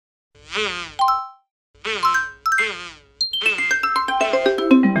Blow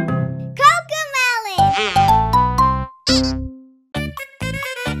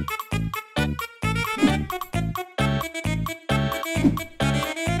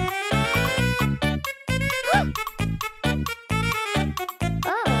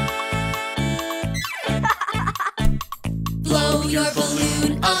your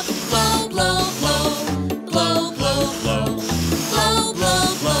balloon up, blow, blow, blow. Blow, blow, blow. Blow,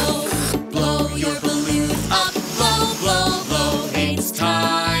 blow, blow. Blow your balloon up, blow, blow, blow. It's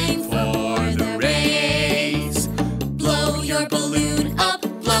time for the race. Blow your balloon up,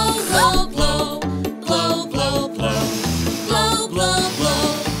 blow, blow, blow. Blow, blow, blow. Blow, blow,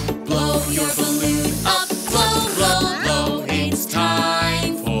 blow. Blow your balloon up, blow, blow, blow. It's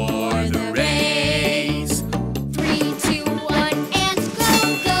time for the race. 3, 2, 1, and go,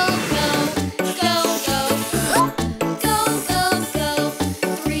 go, go. Go, go, go, go, go.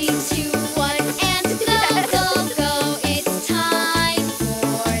 3, 2, 1, and go, go, go. It's time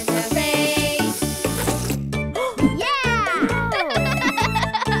for the race. Yeah!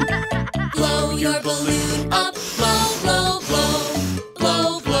 Blow your balloon up, blow, blow, blow.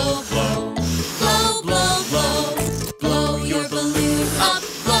 Blow, blow, blow. Blow, blow, blow. Blow your balloon up,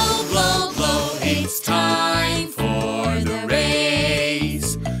 blow, blow, blow. It's time for the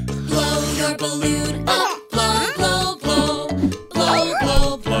race. Blow your balloon up, blow, blow, blow. Blow,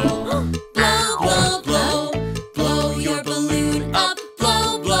 blow, blow. Blow, blow, blow. Blow your balloon up,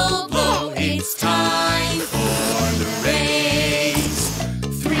 blow, blow, blow. It's time for the race.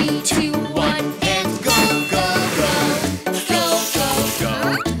 3, 2, 1, and go, go, go. Go, go, go.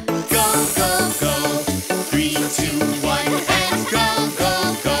 Go, go, go. 3, 2, 1, and go, go,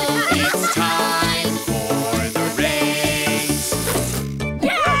 go. It's time for the race.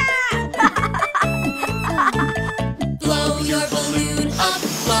 Blow your balloon up,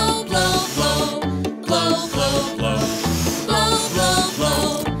 blow, blow, blow. Blow, blow, blow. Blow, blow, blow.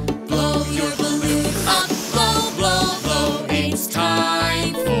 Blow your balloon up, blow, blow, blow. It's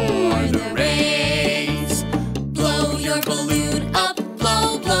time for the race. Blow your balloon up,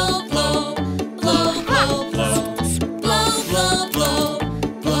 blow, blow, blow. Blow, blow, blow. Blow, blow, blow.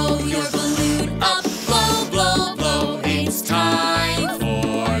 Blow your balloon up, blow, blow, blow. It's time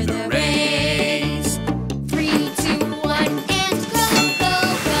for the race. 3, 2, 1, and go, go,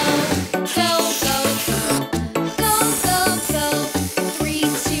 go. Go, go, go. Go, go, go. 3,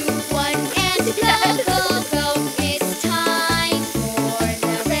 2, 1, and go, go, go. It's time for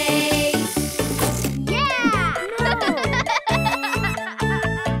the race. Yeah!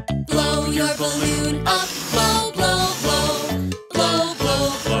 Blow your balloon up, blow, blow, blow. Blow, blow,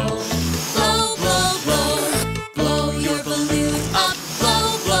 blow. Blow, blow, blow. Blow your balloon up, blow,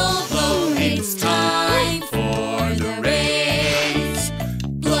 blow, blow. It's time for the race.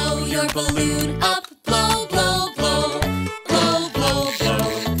 Blow your balloon up, blow, blow, blow. Blow, blow, blow.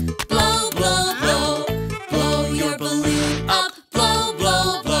 Blow, blow, blow. Blow your balloon up, blow,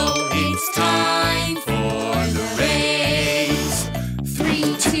 blow, blow. It's time for the race.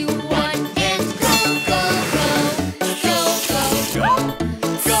 3, 2, 1, and go, go, go. Go, go, go.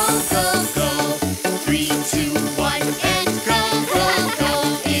 Go, go, go. 3, 2, 1, and go, go, go.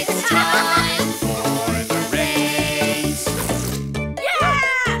 It's time for the race.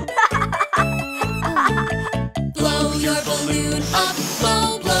 Blow your balloon up,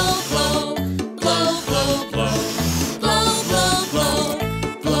 blow, blow, blow. Blow, blow, blow. Blow, blow, blow.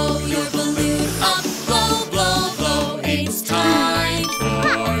 Blow your balloon up, blow, blow, blow. It's time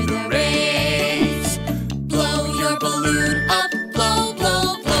for the race. Blow your balloon up, blow,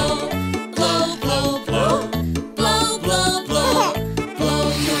 blow, blow. Blow, blow, blow. Blow, blow, blow. Blow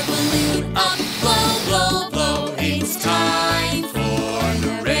your balloon up, blow, blow, blow. It's time for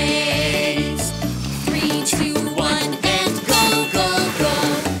the race. 3, 2, 1, and go, go, go.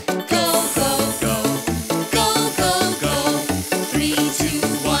 Go, go, go. Go, go, go. 3, 2,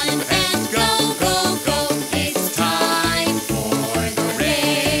 1, and go, go, go. It's time for the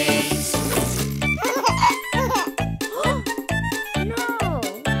race.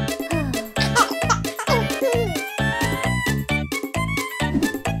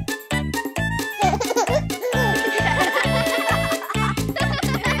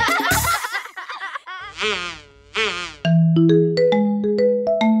 No!